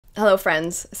Hello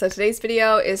friends, so today's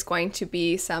video is going to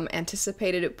be some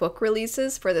anticipated book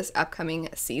releases for this upcoming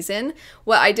season.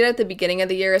 What I did at the beginning of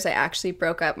the year is I actually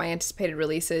broke up my anticipated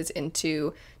releases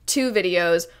into two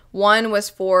videos. One was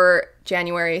for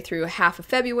January through half of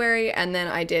February, and then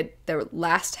I did the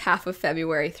last half of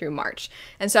February through March.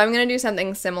 And so I'm going to do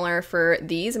something similar for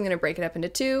these. I'm going to break it up into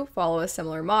two, follow a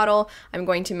similar model. I'm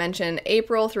going to mention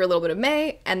April through a little bit of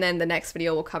May, and then the next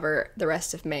video will cover the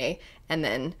rest of May, and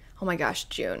then, oh my gosh,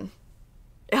 June.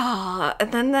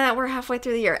 And then we're halfway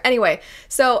through the year. Anyway,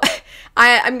 so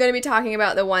I'm going to be talking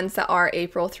about the ones that are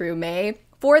April through May.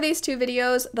 For these two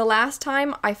videos, the last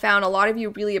time I found a lot of you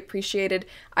really appreciated,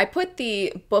 I put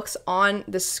the books on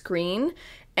the screen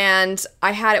and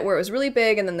I had it where it was really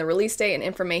big and then the release date and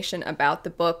information about the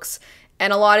books.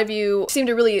 And a lot of you seem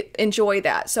to really enjoy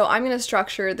that. So I'm going to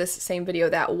structure this same video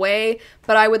that way,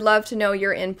 but I would love to know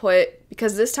your input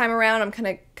because this time around I'm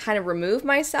going to kind of remove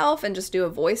myself and just do a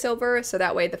voiceover. So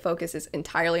that way the focus is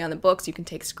entirely on the books. You can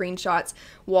take screenshots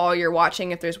while you're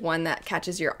watching if there's one that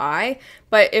catches your eye.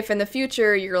 But if in the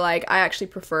future you're like, I actually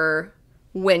prefer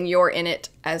when you're in it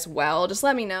as well, just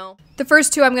let me know. The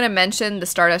first two I'm going to mention, The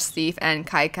Stardust Thief and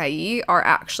Kai Kai, are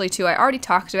actually two I already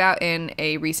talked about in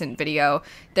a recent video.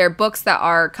 They're books that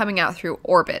are coming out through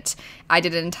Orbit. I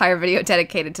did an entire video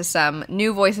dedicated to some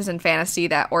new voices in fantasy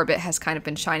that Orbit has kind of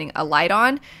been shining a light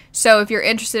on. So if you're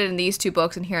interested in these two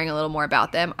books and hearing a little more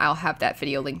about them, I'll have that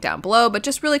video linked down below, but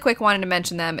just really quick wanted to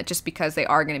mention them just because they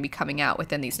are going to be coming out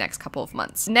within these next couple of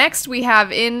months. Next, we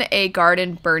have In a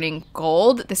Garden Burning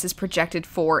Gold. This is projected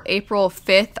for April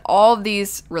 5th. All of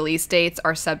these release dates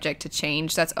are subject to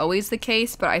change. That's always the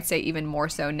case, but I'd say even more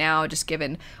so now, just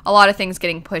given a lot of things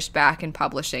getting pushed back in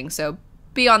publishing. So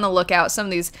be on the lookout. Some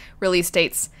of these release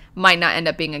dates might not end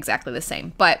up being exactly the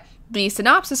same, but the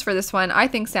synopsis for this one I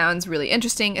think sounds really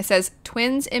interesting. It says,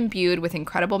 twins imbued with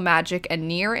incredible magic and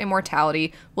near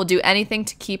immortality will do anything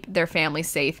to keep their family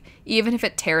safe, even if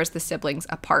it tears the siblings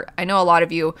apart. I know a lot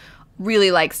of you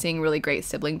really like seeing really great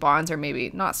sibling bonds, or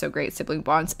maybe not so great sibling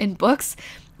bonds in books.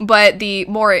 But the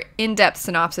more in-depth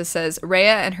synopsis says,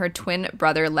 Rhea and her twin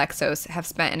brother Lexos have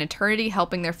spent an eternity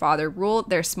helping their father rule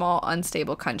their small,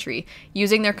 unstable country,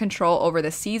 using their control over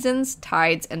the seasons,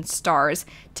 tides, and stars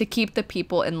to keep the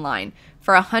people in line.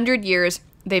 For 100 years,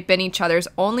 they've been each other's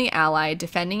only ally,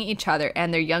 defending each other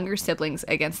and their younger siblings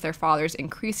against their father's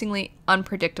increasingly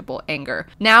unpredictable anger.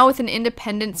 Now, with an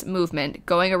independence movement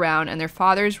going around and their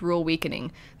father's rule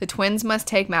weakening, the twins must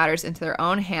take matters into their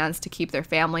own hands to keep their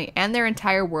family and their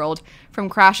entire world from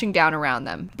crashing down around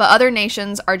them. But other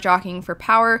nations are jockeying for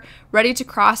power, ready to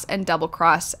cross and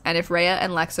double-cross, and if Rhea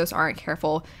and Lexos aren't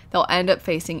careful, they'll end up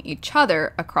facing each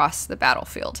other across the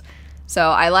battlefield.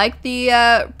 So I like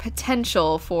the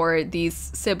potential for these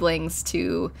siblings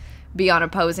to be on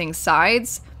opposing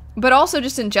sides, but also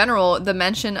just in general, the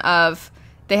mention of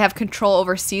they have control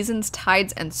over seasons,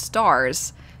 tides, and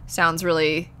stars sounds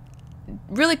really,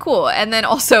 really cool. And then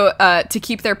also to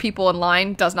keep their people in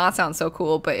line does not sound so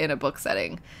cool, but in a book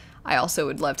setting, I also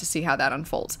would love to see how that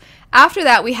unfolds. After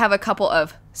that, we have a couple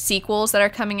of sequels that are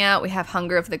coming out. We have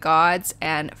Hunger of the Gods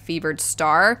and Fevered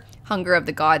Star. Hunger of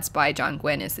the Gods by John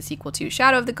Gwynne is the sequel to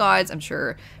Shadow of the Gods. I'm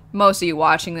sure most of you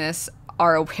watching this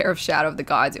are aware of Shadow of the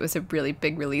Gods. It was a really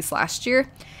big release last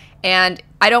year. And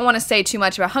I don't want to say too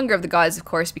much about Hunger of the Gods, of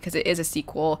course, because it is a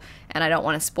sequel, and I don't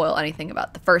want to spoil anything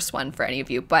about the first one for any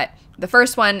of you. But the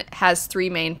first one has three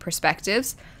main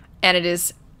perspectives, and it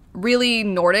is really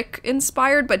Nordic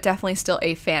inspired, but definitely still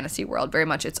a fantasy world, very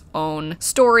much its own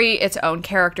story, its own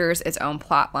characters, its own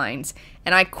plot lines.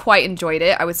 And I quite enjoyed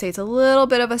it. I would say it's a little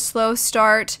bit of a slow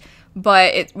start,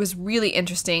 but it was really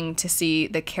interesting to see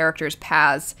the characters'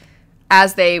 paths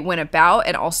as they went about,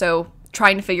 and also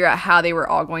trying to figure out how they were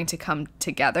all going to come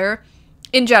together.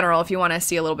 In general, if you want to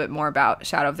see a little bit more about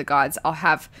Shadow of the Gods, I'll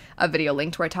have a video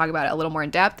linked where I talk about it a little more in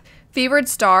depth. Fevered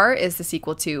Star is the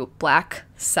sequel to Black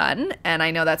Sun, and I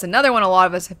know that's another one a lot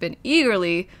of us have been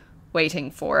eagerly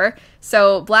waiting for.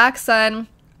 So Black Sun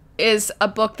is a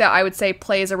book that I would say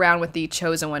plays around with the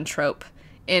chosen one trope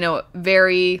in a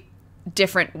very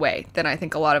different way than I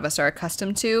think a lot of us are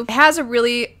accustomed to. It has a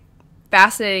really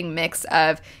fascinating mix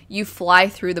of you fly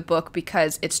through the book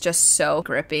because it's just so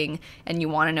gripping and you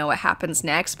want to know what happens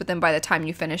next, but then by the time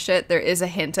you finish it, there is a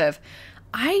hint of,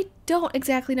 I don't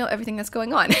exactly know everything that's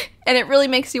going on. And it really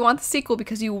makes you want the sequel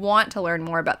because you want to learn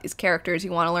more about these characters.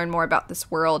 You want to learn more about this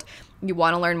world. You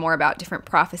want to learn more about different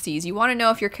prophecies. You want to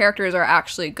know if your characters are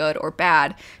actually good or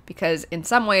bad, because in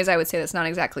some ways I would say that's not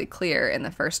exactly clear in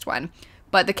the first one.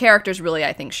 But the characters really,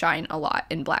 I think, shine a lot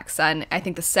in Black Sun. I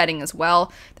think the setting as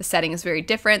well. The setting is very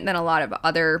different than a lot of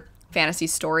other fantasy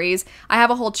stories. I have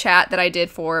a whole chat that I did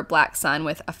for Black Sun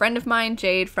with a friend of mine,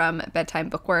 Jade from Bedtime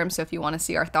Bookworm, so if you want to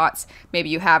see our thoughts, maybe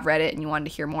you have read it and you wanted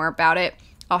to hear more about it,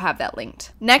 I'll have that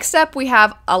linked. Next up, we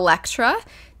have Electra,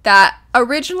 that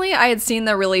originally I had seen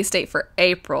the release date for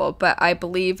April, but I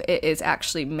believe it is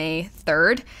actually May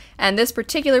 3rd. And this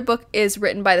particular book is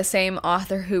written by the same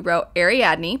author who wrote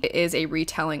Ariadne. It is a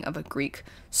retelling of a Greek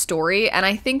story, and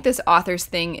I think this author's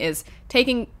thing is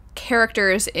taking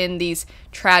characters in these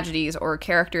tragedies or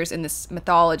characters in this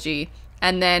mythology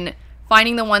and then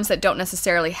finding the ones that don't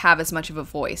necessarily have as much of a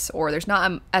voice, or there's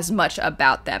not as much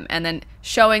about them, and then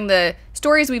showing the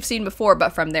stories we've seen before but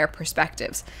from their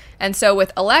perspectives. And so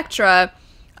with Electra,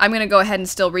 I'm going to go ahead and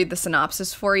still read the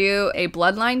synopsis for you. A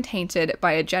bloodline tainted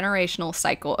by a generational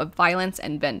cycle of violence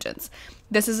and vengeance.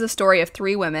 This is the story of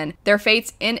 3 women, their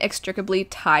fates inextricably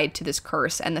tied to this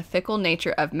curse and the fickle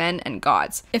nature of men and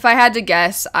gods. If I had to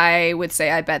guess, I would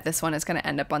say I bet this one is going to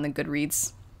end up on the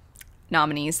Goodreads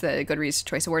nominees, the Goodreads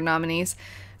Choice Award nominees.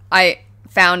 I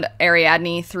found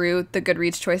Ariadne through the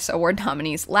Goodreads Choice Award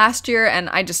nominees last year, and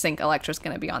I just think Electra's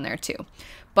going to be on there too.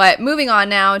 But moving on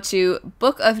now to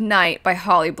Book of Night by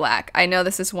Holly Black. I know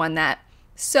this is one that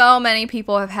so many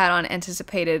people have had on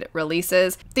anticipated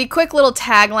releases. The quick little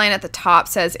tagline at the top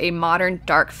says, a modern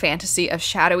dark fantasy of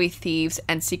shadowy thieves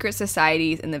and secret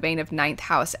societies in the vein of Ninth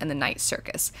House and the Night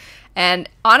Circus. And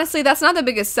honestly, that's not the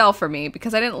biggest sell for me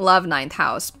because I didn't love Ninth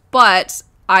House, but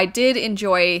I did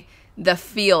enjoy the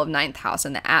feel of Ninth House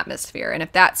and the atmosphere. And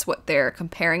if that's what they're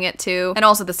comparing it to, and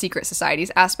also the secret societies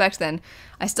aspect, then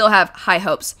I still have high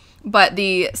hopes. But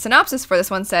the synopsis for this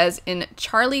one says, in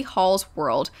Charlie Hall's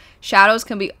world, shadows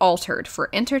can be altered for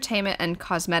entertainment and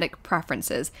cosmetic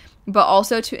preferences, but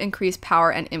also to increase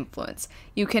power and influence.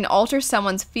 You can alter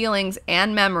someone's feelings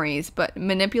and memories, but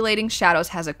manipulating shadows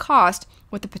has a cost,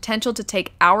 with the potential to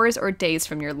take hours or days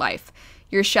from your life.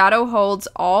 Your shadow holds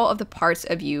all of the parts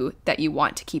of you that you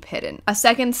want to keep hidden. A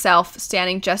second self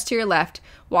standing just to your left,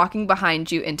 walking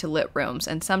behind you into lit rooms,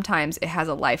 and sometimes it has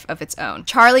a life of its own.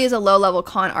 Charlie is a low-level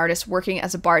con artist working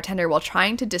as a bartender while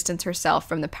trying to distance herself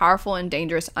from the powerful and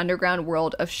dangerous underground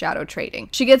world of shadow trading.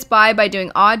 She gets by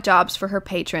doing odd jobs for her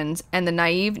patrons and the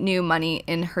naive new money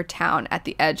in her town at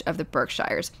the edge of the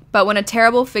Berkshires. But when a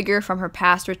terrible figure from her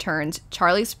past returns,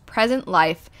 Charlie's present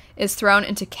life is thrown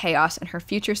into chaos, and her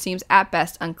future seems at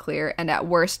best unclear and at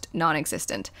worst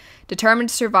non-existent. Determined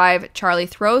to survive, Charlie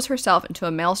throws herself into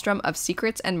a maelstrom of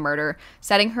secrets and murder,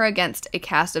 setting her against a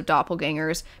cast of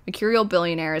doppelgangers, mercurial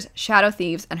billionaires, shadow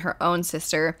thieves, and her own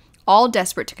sister, all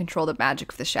desperate to control the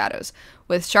magic of the shadows.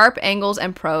 With sharp angles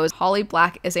and prose, Holly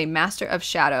Black is a master of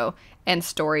shadow and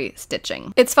story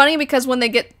stitching. It's funny because when they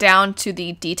get down to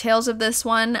the details of this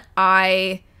one,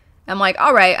 I'm like,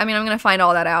 all right, I mean, I'm going to find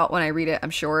all that out when I read it, I'm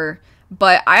sure.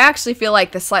 But I actually feel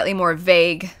like the slightly more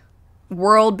vague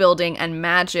world building and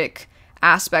magic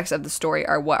aspects of the story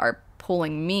are what are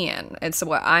pulling me in. It's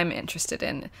what I'm interested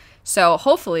in. So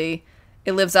hopefully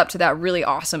it lives up to that really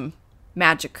awesome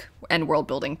magic and world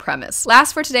building premise.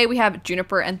 Last for today, we have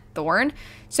Juniper and Thorn.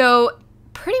 So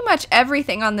pretty much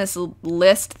everything on this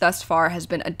list thus far has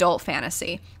been adult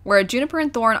fantasy, where Juniper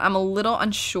and Thorn, I'm a little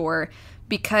unsure,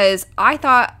 because I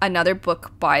thought another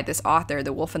book by this author,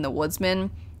 The Wolf and the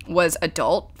Woodsman, was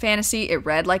adult fantasy. It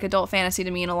read like adult fantasy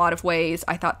to me in a lot of ways.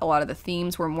 I thought a lot of the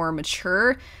themes were more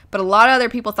mature, but a lot of other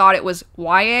people thought it was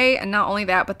YA, and not only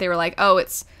that, but they were like, oh,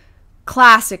 it's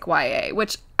classic YA,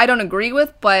 which I don't agree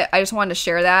with, but I just wanted to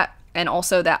share that, and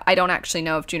also that I don't actually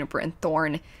know if Juniper and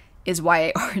Thorn is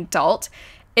YA or adult.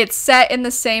 It's set in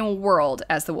the same world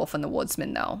as The Wolf and the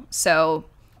Woodsman, though. So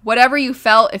whatever you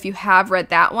felt, if you have read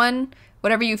that one,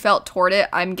 whatever you felt toward it,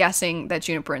 I'm guessing that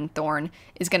Juniper and Thorn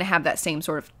is going to have that same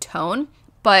sort of tone.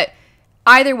 But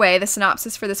either way, the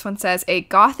synopsis for this one says, a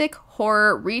gothic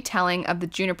horror retelling of the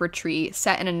juniper tree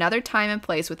set in another time and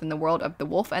place within the world of The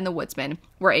Wolf and the Woodsman,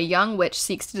 where a young witch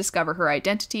seeks to discover her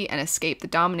identity and escape the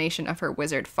domination of her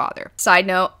wizard father. Side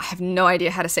note, I have no idea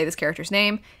how to say this character's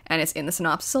name, and it's in the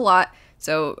synopsis a lot,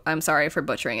 so I'm sorry for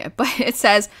butchering it. But it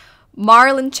says,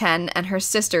 Marlin Chen and her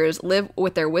sisters live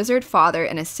with their wizard father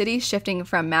in a city shifting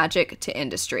from magic to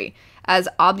industry. As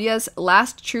Abya's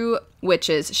last true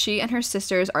witches, she and her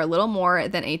sisters are little more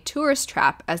than a tourist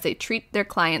trap as they treat their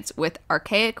clients with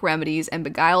archaic remedies and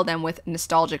beguile them with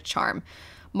nostalgic charm.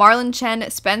 Marlin Chen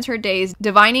spends her days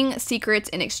divining secrets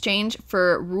in exchange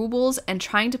for rubles and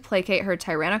trying to placate her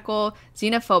tyrannical,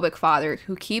 xenophobic father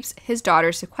who keeps his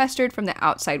daughter sequestered from the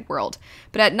outside world.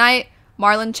 But at night,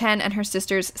 Marlin Chen and her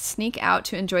sisters sneak out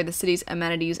to enjoy the city's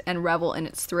amenities and revel in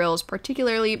its thrills,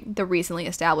 particularly the recently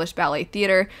established ballet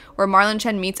theater, where Marlin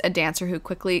Chen meets a dancer who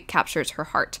quickly captures her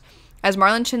heart. As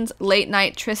Marlinchen's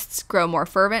late-night trysts grow more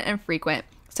fervent and frequent,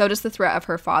 so does the threat of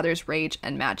her father's rage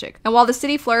and magic. And while the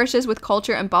city flourishes with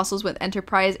culture and bustles with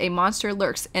enterprise, a monster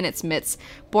lurks in its midst,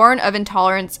 born of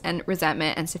intolerance and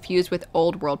resentment and suffused with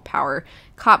old world power.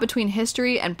 Caught between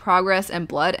history and progress and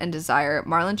blood and desire,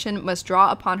 Marlinchen must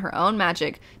draw upon her own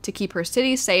magic to keep her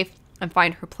city safe and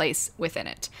find her place within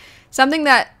it. Something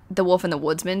that The Wolf and the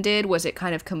Woodsman did was it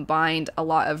kind of combined a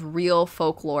lot of real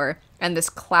folklore and this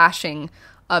clashing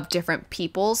of different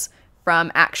peoples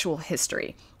from actual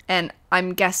history. And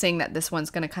I'm guessing that this one's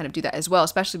going to kind of do that as well,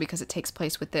 especially because it takes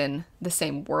place within the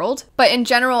same world. But in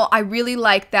general, I really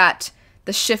like that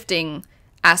the shifting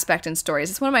aspect in stories.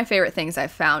 It's one of my favorite things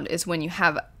I've found is when you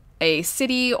have a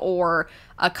city or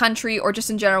a country or just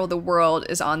in general the world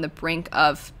is on the brink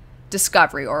of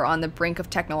discovery or on the brink of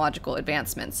technological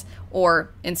advancements.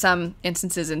 Or in some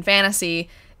instances in fantasy,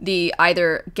 the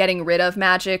either getting rid of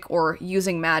magic or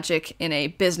using magic in a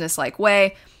business-like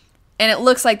way. And it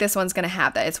looks like this one's going to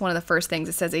have that. It's one of the first things.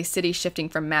 It says a city shifting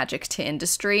from magic to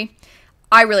industry.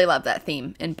 I really love that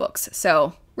theme in books.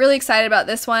 So really excited about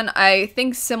this one. I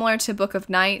think similar to Book of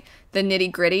Night, the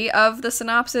nitty gritty of the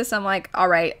synopsis, I'm like, all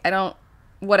right,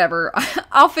 whatever.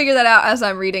 I'll figure that out as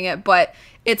I'm reading it, but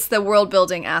it's the world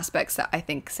building aspects that I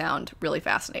think sound really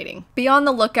fascinating. Be on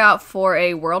the lookout for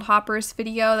a Worldhoppers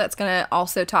video that's going to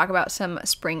also talk about some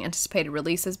spring anticipated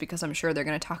releases because I'm sure they're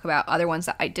going to talk about other ones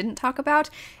that I didn't talk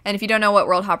about. And if you don't know what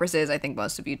Worldhoppers is, I think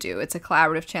most of you do. It's a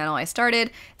collaborative channel I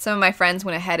started. Some of my friends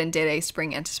went ahead and did a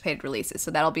spring anticipated releases, so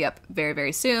that'll be up very,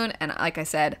 very soon. And like I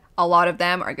said, a lot of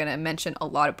them are going to mention a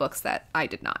lot of books that I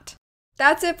did not.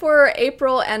 That's it for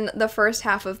April and the first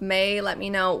half of May. Let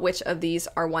me know which of these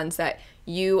are ones that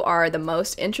you are the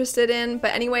most interested in.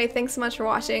 But anyway, thanks so much for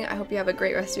watching. I hope you have a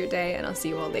great rest of your day, and I'll see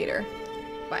you all later.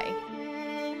 Bye.